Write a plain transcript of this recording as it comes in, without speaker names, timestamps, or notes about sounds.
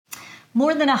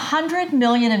More than 100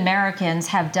 million Americans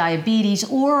have diabetes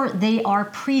or they are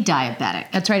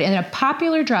pre-diabetic. That's right. And a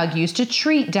popular drug used to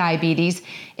treat diabetes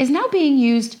is now being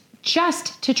used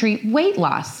just to treat weight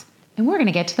loss. And we're going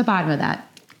to get to the bottom of that.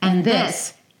 And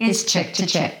this is Chick to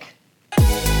Chick.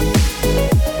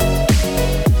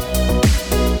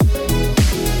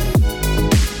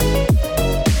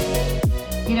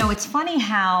 You know, it's funny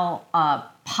how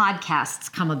podcasts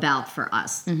come about for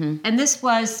us. Mm-hmm. And this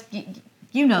was...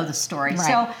 You know the story. Right.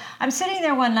 So I'm sitting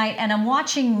there one night and I'm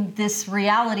watching this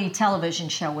reality television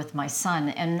show with my son,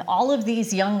 and all of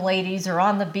these young ladies are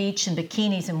on the beach in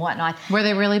bikinis and whatnot. Were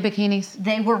they really bikinis?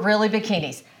 They were really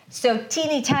bikinis. So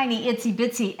teeny tiny, itsy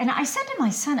bitsy. And I said to my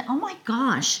son, oh my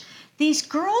gosh, these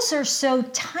girls are so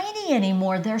tiny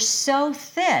anymore. They're so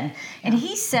thin. Yeah. And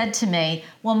he said to me,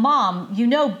 well, Mom, you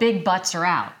know big butts are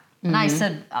out. And I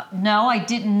said, no, I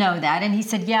didn't know that. And he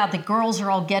said, yeah, the girls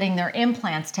are all getting their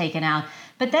implants taken out.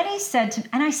 But then he said to me,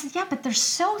 and I said, yeah, but they're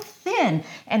so thin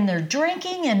and they're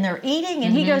drinking and they're eating.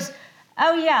 And he goes,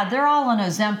 oh yeah, they're all on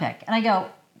Ozempic. And I go,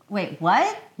 wait,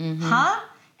 what? Huh?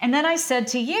 And then I said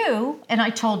to you, and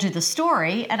I told you the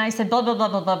story, and I said, blah, blah, blah,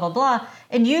 blah, blah, blah, blah.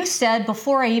 And you said,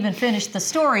 before I even finished the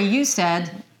story, you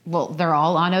said, well, they're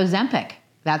all on Ozempic.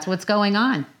 That's what's going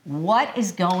on. What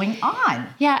is going on?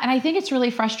 Yeah, and I think it's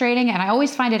really frustrating, and I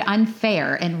always find it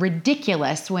unfair and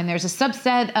ridiculous when there's a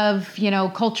subset of,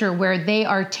 culture where they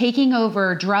are taking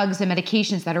over drugs and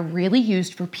medications that are really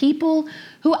used for people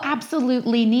who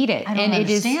absolutely need it. And it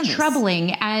is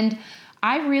troubling. And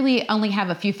I really only have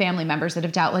a few family members that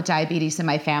have dealt with diabetes in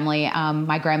my family.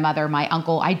 My grandmother, my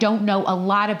uncle. I don't know a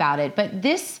lot about it, but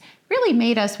this really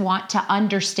made us want to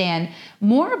understand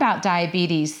more about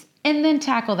diabetes and then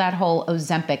tackle that whole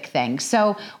Ozempic thing.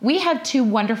 So we have two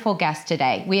wonderful guests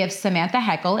today. We have Samantha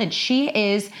Heckel, and she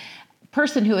is a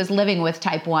person who is living with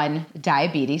type 1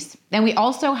 diabetes. And we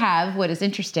also have, what is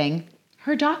interesting,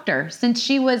 her doctor, since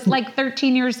she was like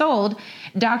 13 years old,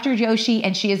 Dr. Joshi,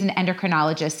 and she is an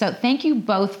endocrinologist. So thank you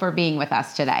both for being with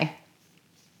us today.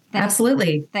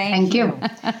 Absolutely. Thank you.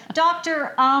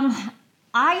 Doctor,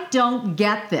 I don't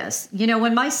get this.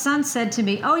 When my son said to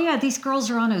me, oh yeah, these girls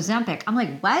are on Ozempic, I'm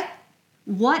like,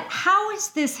 what? How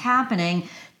is this happening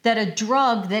that a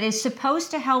drug that is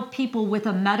supposed to help people with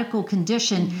a medical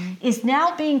condition is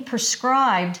now being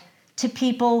prescribed to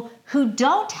people who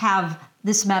don't have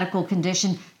this medical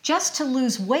condition just to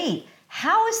lose weight?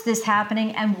 How is this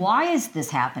happening, and why is this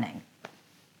happening?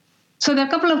 So there are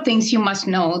a couple of things you must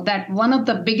know, that one of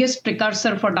the biggest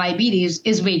precursor for diabetes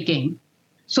is weight gain.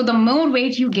 So the more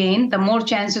weight you gain, the more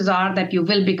chances are that you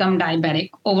will become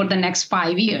diabetic over the next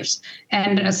 5 years.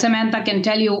 And Samantha can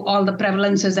tell you all the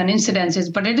prevalences and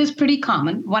incidences, but it is pretty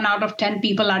common. 1 out of 10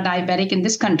 people are diabetic in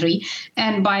this country.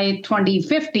 And by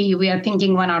 2050, we are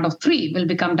thinking 1 out of 3 will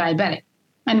become diabetic.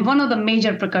 And one of the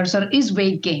major precursor is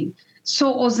weight gain.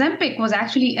 So Ozempic was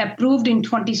actually approved in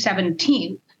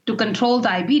 2017 to control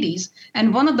diabetes.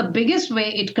 And one of the biggest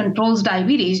way it controls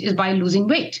diabetes is by losing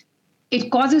weight. It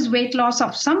causes weight loss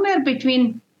of somewhere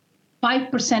between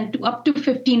 5% to up to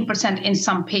 15% in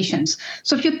some patients.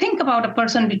 So if you think about a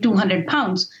person with 200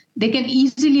 pounds, they can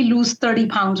easily lose 30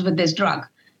 pounds with this drug.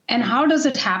 And how does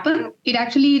it happen? It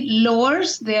actually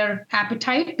lowers their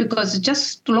appetite because it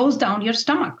just slows down your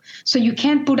stomach. So you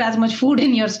can't put as much food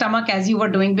in your stomach as you were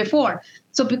doing before.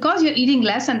 So because you're eating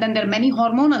less and then there are many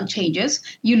hormonal changes,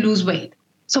 you lose weight.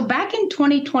 So back in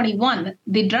 2021,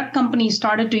 the drug companies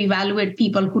started to evaluate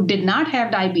people who did not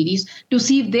have diabetes to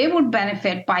see if they would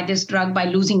benefit by this drug by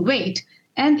losing weight.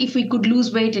 And if we could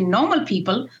lose weight in normal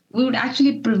people, we would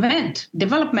actually prevent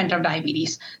development of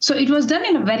diabetes. So it was done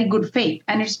in a very good faith,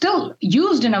 and it's still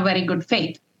used in a very good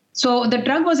faith. So the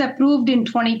drug was approved in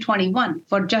 2021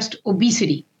 for just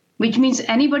obesity, which means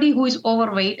anybody who is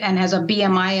overweight and has a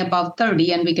BMI above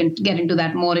 30, and we can get into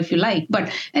that more if you like, but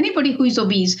anybody who is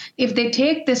obese, if they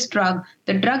take this drug,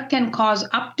 the drug can cause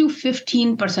up to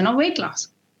 15% of weight loss.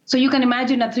 So you can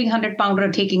imagine a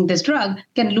 300-pounder taking this drug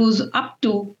can lose up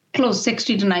to close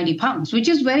 60 to 90 pounds, which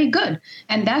is very good.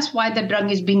 And that's why the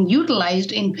drug is being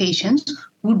utilized in patients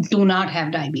who do not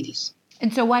have diabetes.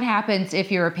 And so what happens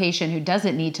if you're a patient who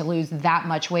doesn't need to lose that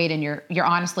much weight and you're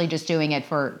honestly just doing it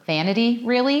for vanity,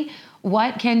 really?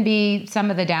 What can be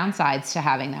some of the downsides to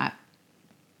having that?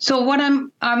 So what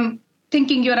I'm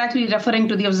thinking you're actually referring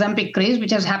to the Ozempic craze,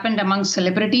 which has happened among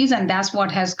celebrities, and that's what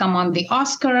has come on the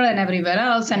Oscar and everywhere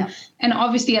else. And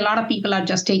obviously, a lot of people are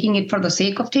just taking it for the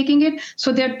sake of taking it.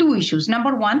 So there are two issues.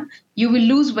 Number one, you will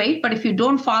lose weight, but if you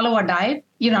don't follow a diet,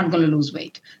 you're not going to lose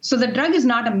weight. So the drug is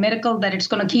not a miracle that it's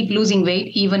going to keep losing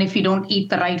weight, even if you don't eat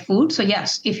the right food. So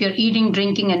yes, if you're eating,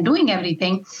 drinking, and doing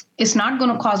everything, it's not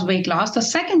going to cause weight loss. The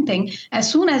second thing,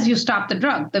 as soon as you stop the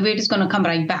drug, the weight is going to come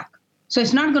right back. So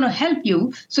it's not going to help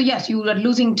you. So yes, you are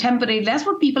losing temporary. That's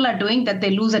what people are doing, that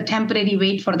they lose a temporary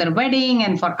weight for their wedding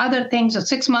and for other things for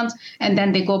 6 months, and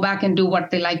then they go back and do what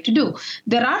they like to do.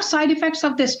 There are side effects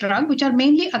of this drug, which are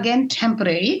mainly, again,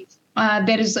 temporary.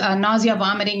 There is nausea,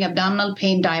 vomiting, abdominal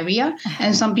pain, diarrhea,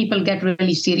 and some people get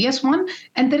really serious one.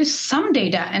 And there is some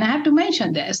data, and I have to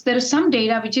mention this, there is some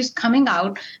data which is coming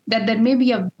out that there may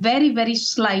be a very, very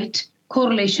slight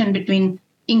correlation between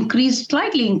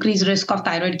slightly increased risk of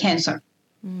thyroid cancer.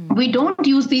 We don't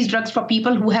use these drugs for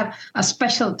people who have a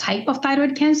special type of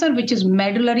thyroid cancer, which is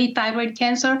medullary thyroid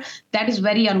cancer. That is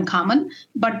very uncommon.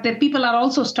 But the people are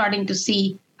also starting to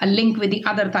see a link with the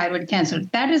other thyroid cancer.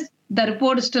 The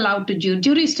report is still out to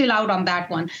jury is still out on that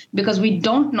one, because we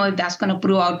don't know if that's going to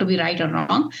prove out to be right or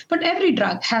wrong. But every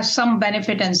drug has some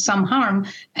benefit and some harm,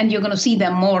 and you're going to see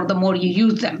them more the more you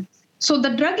use them. So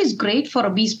the drug is great for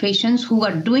obese patients who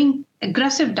are doing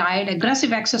aggressive diet,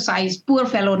 aggressive exercise, poor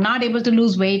fellow, not able to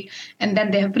lose weight, and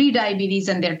then they have prediabetes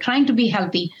and they're trying to be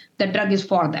healthy. The drug is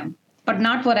for them, but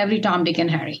not for every Tom, Dick, and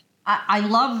Harry. I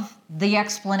love the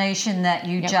explanation that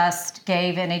you just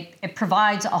gave, and it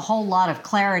provides a whole lot of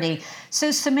clarity. So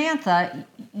Samantha,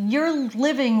 you're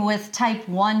living with type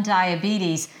 1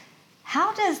 diabetes.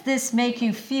 How does this make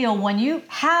you feel when you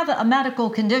have a medical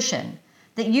condition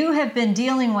that you have been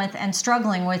dealing with and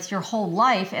struggling with your whole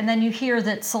life, and then you hear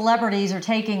that celebrities are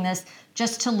taking this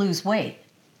just to lose weight?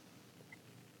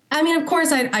 I mean, of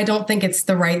course, I don't think it's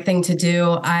the right thing to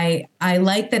do. I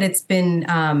like that it's been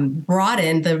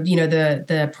broadened.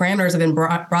 The parameters have been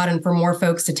broadened for more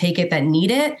folks to take it that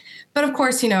need it. But of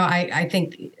course, I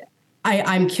think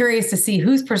I'm curious to see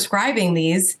who's prescribing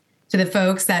these to the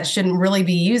folks that shouldn't really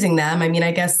be using them. I mean,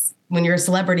 I guess when you're a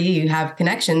celebrity, you have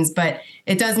connections, but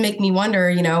it does make me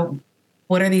wonder,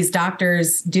 what are these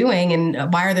doctors doing,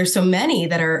 and why are there so many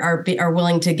that are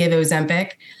willing to give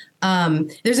Ozempic?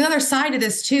 There's another side to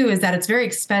this too, is that it's very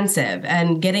expensive,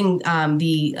 and getting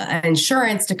the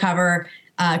insurance to cover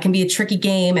can be a tricky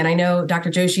game. And I know Dr.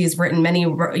 Joshi has written many,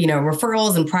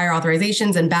 referrals and prior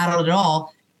authorizations and battled it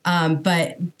all.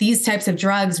 But these types of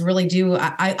drugs really do.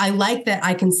 I like that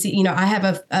I can see, I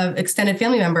have a extended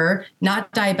family member,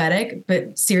 not diabetic,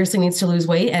 but seriously needs to lose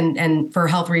weight and for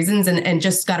health reasons, and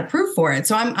just got approved for it.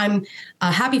 So I'm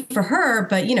happy for her,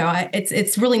 but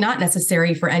it's really not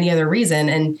necessary for any other reason.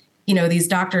 And these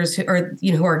doctors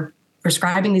who are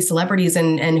prescribing these celebrities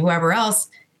and whoever else,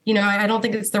 I don't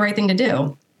think it's the right thing to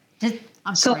do.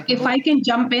 So if I can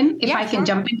jump in,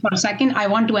 jump in for a second, I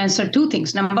want to answer two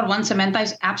things. Number one, Samantha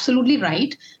is absolutely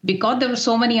right. Because there were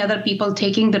so many other people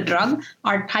taking the drug,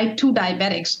 our type 2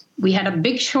 diabetics, we had a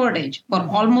big shortage for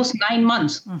almost 9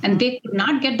 months, and they could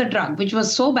not get the drug, which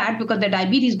was so bad because their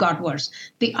diabetes got worse.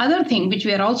 The other thing, which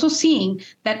we are also seeing,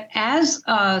 that as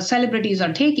celebrities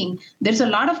are taking, there's a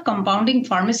lot of compounding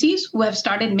pharmacies who have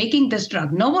started making this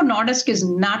drug. Novo Nordisk is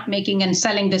not making and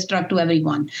selling this drug to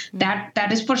everyone.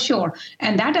 That is for sure.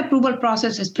 And that approval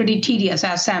process is pretty tedious,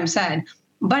 as Sam said.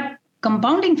 But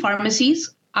compounding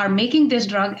pharmacies are making this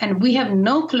drug, and we have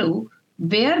no clue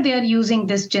where they are using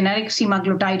this generic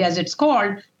semaglutide, as it's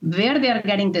called, where they are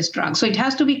getting this drug. So it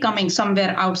has to be coming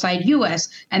somewhere outside US,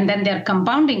 and then they're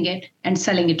compounding it and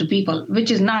selling it to people, which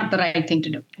is not the right thing to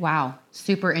do. Wow.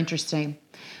 Super interesting.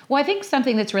 Well, I think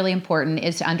something that's really important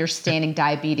is understanding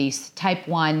diabetes, type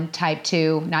 1, type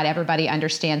 2. Not everybody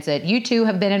understands it. You two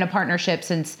have been in a partnership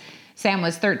since Sam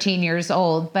was 13 years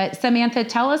old. But Samantha,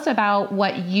 tell us about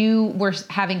what you were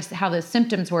having, how the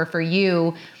symptoms were for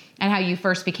you, and how you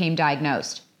first became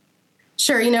diagnosed.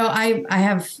 Sure. I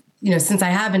have, since I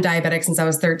have been diabetic since I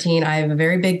was 13, I have a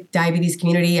very big diabetes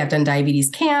community. I've done diabetes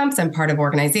camps. I'm part of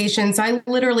organizations. So I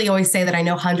literally always say that I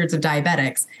know hundreds of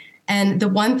diabetics. And the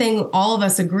one thing all of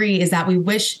us agree is that we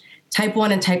wish type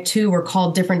 1 and type 2 were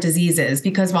called different diseases,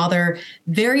 because while they're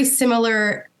very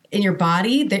similar in your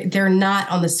body, they're not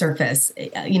on the surface.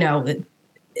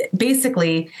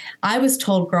 Basically, I was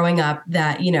told growing up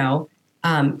that,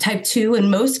 type 2 in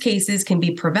most cases can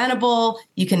be preventable.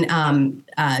 You can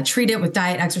treat it with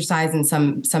diet, exercise, and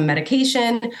some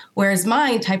medication. Whereas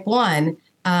mine, type 1,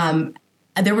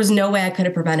 there was no way I could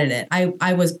have prevented it.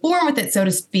 I was born with it, so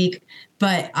to speak,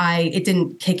 but it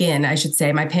didn't kick in, I should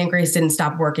say. My pancreas didn't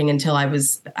stop working until I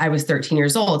was 13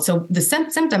 years old. So the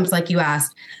symptoms, like you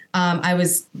asked,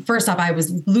 first off, I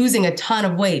was losing a ton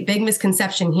of weight. Big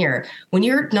misconception here. When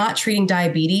you're not treating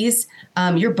diabetes,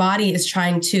 your body is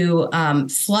trying to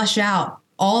flush out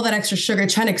all that extra sugar,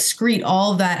 trying to excrete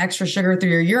all of that extra sugar through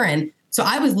your urine. So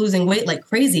I was losing weight like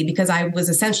crazy because I was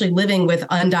essentially living with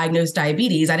undiagnosed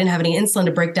diabetes. I didn't have any insulin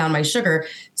to break down my sugar.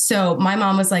 So my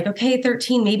mom was like, okay,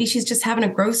 13, maybe she's just having a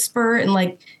growth spurt and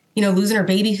like, losing her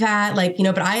baby fat,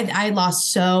 but I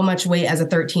lost so much weight as a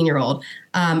 13-year-old.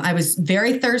 I was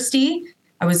very thirsty.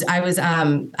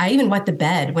 I even wet the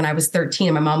bed when I was 13.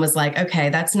 And my mom was like, okay,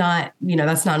 that's not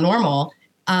normal.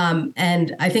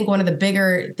 And I think one of the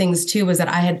bigger things too was that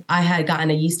I had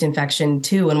gotten a yeast infection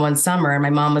too in one summer. And my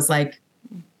mom was like,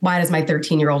 why does my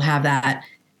 13-year-old have that?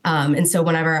 And so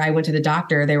whenever I went to the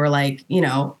doctor, they were like,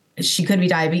 she could be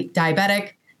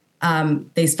diabetic.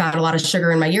 They found a lot of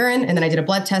sugar in my urine, and then I did a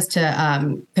blood test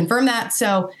to confirm that.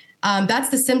 So that's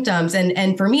the symptoms.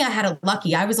 And for me, I had it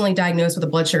lucky. I was only diagnosed with a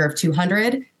blood sugar of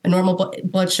 200. A normal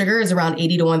blood sugar is around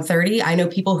 80 to 130. I know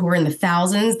people who are in the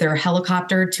thousands. They're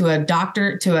helicoptered to a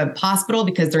doctor, to a hospital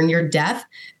because they're near death.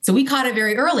 So we caught it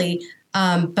very early.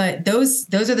 But those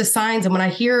are the signs. And when I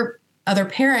hear other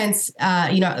parents,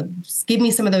 give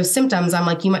me some of those symptoms, I'm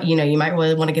like, you might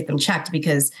really want to get them checked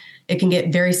because it can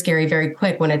get very scary very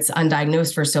quick when it's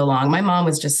undiagnosed for so long. My mom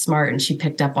was just smart and she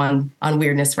picked up on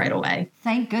weirdness right away.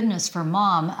 Thank goodness for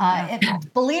mom.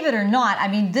 Believe it or not, I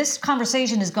mean, this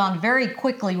conversation has gone very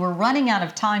quickly. We're running out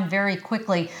of time very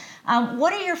quickly.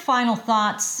 What are your final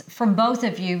thoughts from both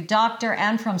of you, Doctor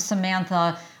and from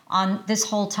Samantha, on this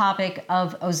whole topic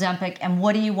of Ozempic, and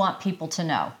what do you want people to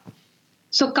know?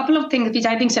 So a couple of things which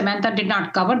I think Samantha did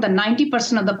not cover. The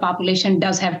 90% of the population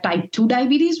does have type 2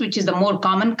 diabetes, which is the more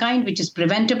common kind, which is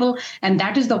preventable. And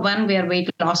that is the one where weight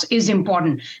loss is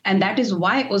important. And that is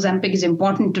why Ozempic is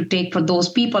important to take for those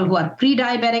people who are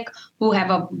pre-diabetic, who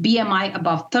have a BMI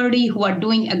above 30, who are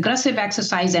doing aggressive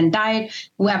exercise and diet,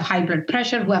 who have high blood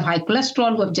pressure, who have high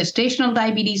cholesterol, who have gestational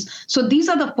diabetes. So these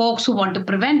are the folks who want to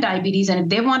prevent diabetes. And if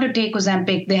they want to take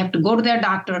Ozempic, they have to go to their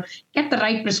doctor, get the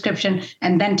right prescription,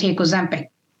 and then take Ozempic.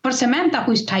 For Samantha,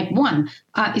 who is type 1,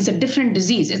 is a different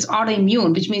disease. It's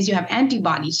autoimmune, which means you have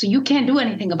antibodies. So you can't do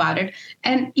anything about it.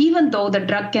 And even though the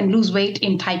drug can lose weight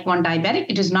in type 1 diabetic,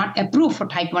 it is not approved for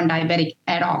type 1 diabetic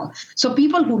at all. So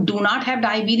people who do not have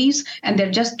diabetes and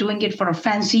they're just doing it for a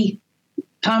fancy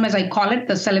term, as I call it,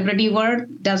 the celebrity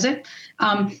word does it,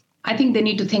 I think they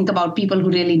need to think about people who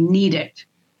really need it.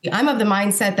 I'm of the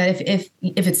mindset that if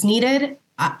it's needed,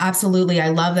 absolutely. I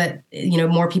love that,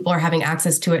 more people are having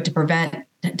access to it to prevent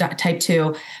type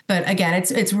 2. But again,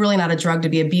 it's really not a drug to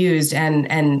be abused. And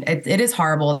it is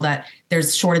horrible that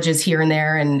there's shortages here and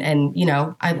there. And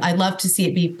I'd love to see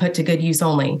it be put to good use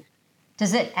only.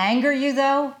 Does it anger you,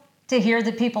 though, to hear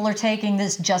that people are taking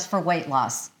this just for weight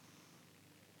loss?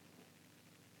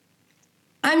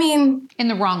 I mean, in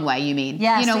the wrong way, you mean?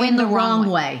 Yes, in the wrong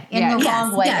way. In the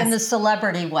wrong way, yes. In the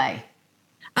celebrity way.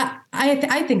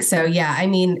 I think so. Yeah. I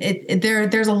mean,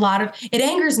 there's a lot of, it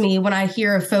angers me when I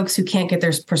hear of folks who can't get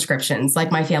their prescriptions,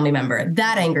 like my family member.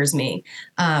 That angers me.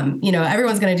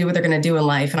 Everyone's going to do what they're going to do in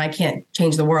life, and I can't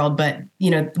change the world. But,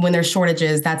 when there's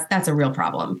shortages, that's a real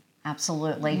problem.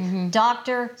 Absolutely. Mm-hmm.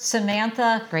 Dr.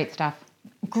 Samantha. Great stuff.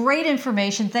 Great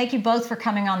information. Thank you both for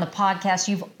coming on the podcast.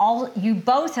 You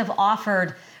both have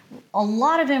offered a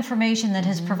lot of information that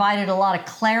has provided a lot of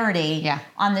clarity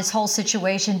on this whole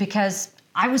situation, because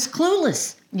I was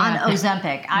clueless on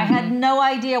Ozempic. I had no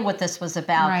idea what this was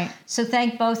about. Right. So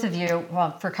thank both of you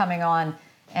for coming on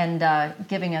and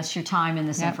giving us your time and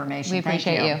this information. We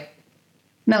appreciate you.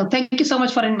 No, thank you so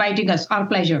much for inviting us. Our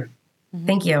pleasure. Mm-hmm.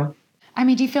 Thank you. I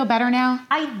mean, do you feel better now?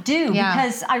 I do,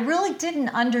 because I really didn't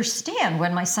understand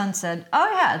when my son said,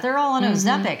 oh yeah, they're all on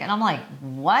Ozempic. And I'm like,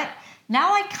 what?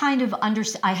 Now I kind of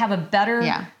understand. I have a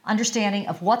better understanding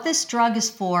of what this drug is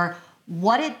for,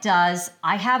 what it does.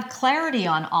 I have clarity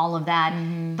on all of that,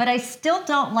 but I still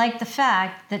don't like the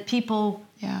fact that people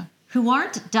who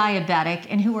aren't diabetic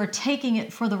and who are taking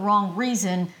it for the wrong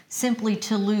reason, simply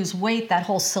to lose weight, that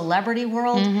whole celebrity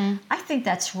world, I think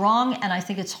that's wrong, and I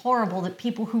think it's horrible that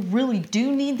people who really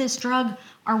do need this drug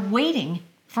are waiting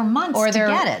for months to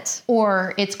get it.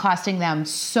 Or it's costing them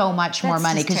so much more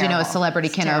money because, a celebrity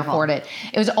can't afford it.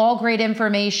 It was all great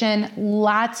information,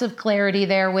 lots of clarity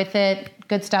there with it.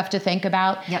 Good stuff to think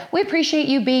about. Yep. We appreciate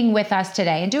you being with us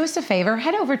today. And do us a favor,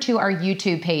 head over to our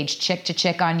YouTube page, Chick to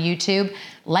Chick on YouTube,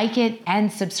 like it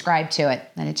and subscribe to it.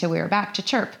 And until we are back to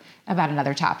chirp about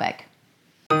another topic.